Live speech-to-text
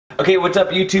Okay, what's up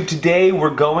YouTube? Today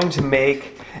we're going to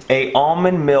make a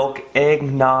almond milk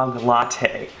eggnog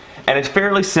latte. And it's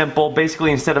fairly simple.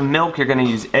 Basically, instead of milk, you're gonna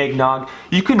use eggnog.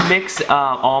 You can mix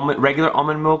regular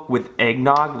almond milk with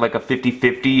eggnog, like a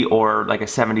 50-50 or like a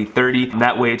 70-30.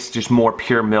 That way it's just more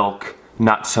pure milk,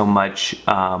 not so much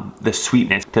the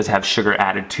sweetness. It does have sugar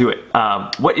added to it.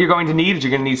 What you're going to need is you're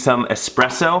going to need some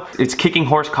espresso. It's Kicking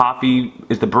Horse Coffee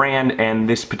is the brand, and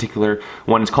this particular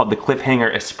one is called the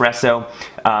Cliffhanger Espresso.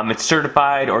 It's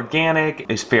certified organic,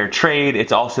 is fair trade.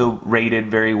 It's also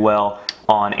rated very well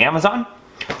on Amazon.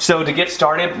 So to get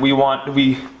started, we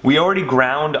already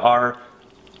ground our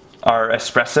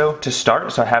espresso to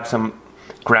start. So I have some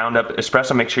ground up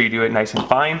espresso. Make sure you do it nice and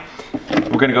fine.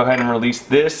 We're going to go ahead and release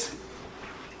this.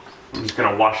 I'm just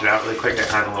gonna wash it out really quick. I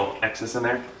had a little excess in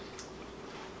there.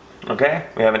 Okay,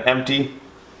 we have an empty.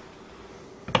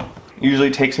 Usually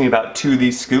takes me about 2 of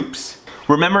these scoops.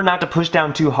 Remember not to push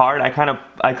down too hard. I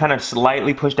kind of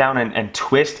slightly push down and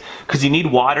twist, because you need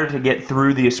water to get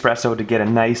through the espresso to get a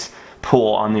nice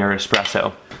pull on your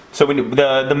espresso. So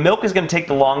the milk is going to take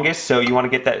the longest, so you want to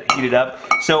get that heated up.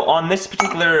 So on this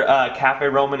particular Cafe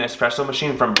Roman espresso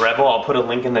machine from Breville, I'll put a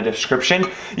link in the description.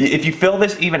 If you fill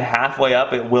this even halfway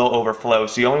up, it will overflow.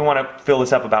 So you only want to fill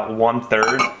this up about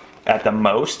 1/3 at the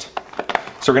most.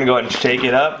 So we're going to go ahead and shake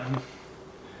it up.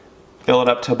 Fill it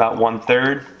up to about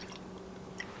 1/3.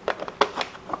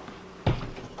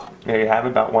 There you have it,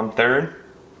 about 1/3.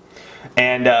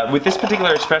 And with this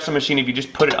particular espresso machine, if you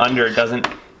just put it under, it doesn't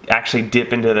actually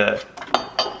dip into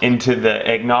the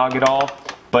eggnog at all.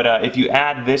 But if you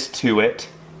add this to it,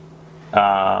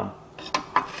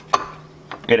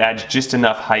 it adds just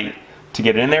enough height to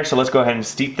get it in there. So let's go ahead and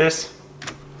steep this.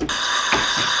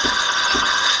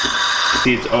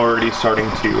 See, it's already starting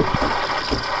to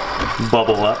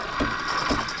bubble up.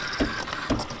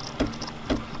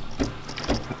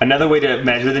 Another way to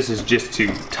measure this is just to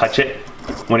touch it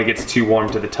when it gets too warm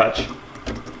to the touch.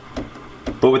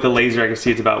 But with the laser, I can see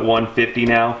it's about 150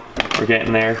 now. We're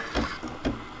getting there.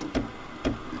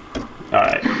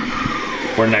 Alright,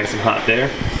 we're nice and hot there.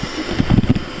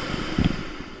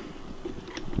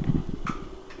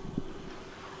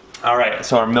 Alright,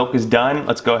 so our milk is done.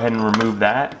 Let's go ahead and remove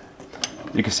that.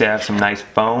 You can see I have some nice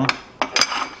foam.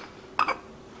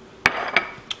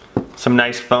 Some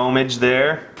nice foamage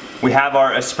there. We have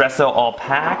our espresso all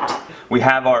packed. We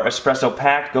have our espresso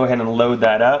packed. Go ahead and load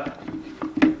that up.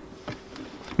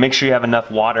 Make sure you have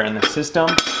enough water in the system.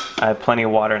 I have plenty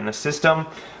of water in the system.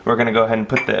 We're gonna go ahead and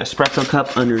put the espresso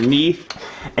cup underneath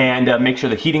and make sure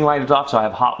the heating light is off so I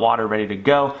have hot water ready to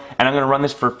go. And I'm gonna run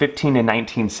this for 15 to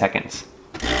 19 seconds.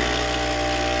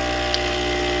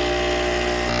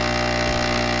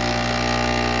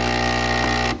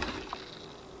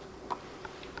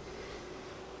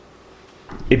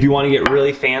 If you want to get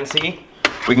really fancy,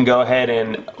 we can go ahead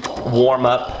and warm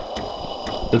up.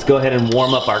 Let's go ahead and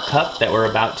warm up our cup that we're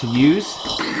about to use.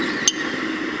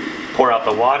 Pour out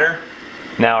the water.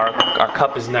 Now our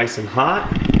cup is nice and hot.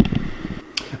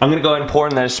 I'm gonna go ahead and pour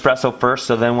in the espresso first,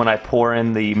 so then when I pour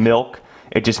in the milk,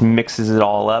 it just mixes it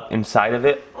all up inside of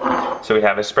it. So we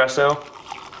have espresso.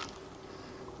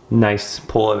 Nice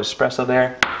pull of espresso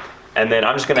there. And then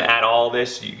I'm just gonna add all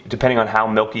this, depending on how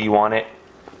milky you want it.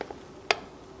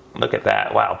 Look at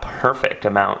that, wow, perfect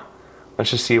amount. Let's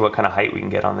just see what kind of height we can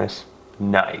get on this.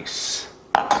 Nice.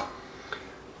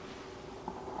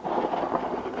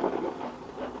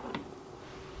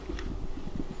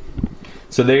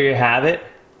 So there you have it.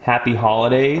 Happy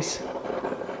holidays.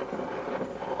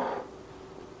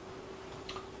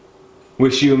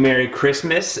 Wish you a Merry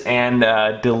Christmas and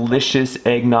a delicious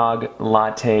eggnog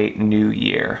latte New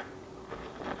Year.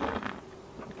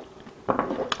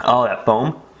 Oh, that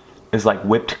foam is like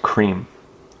whipped cream.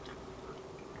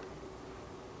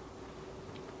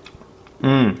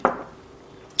 Mmm.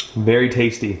 Very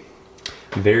tasty.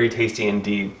 Very tasty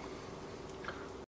indeed.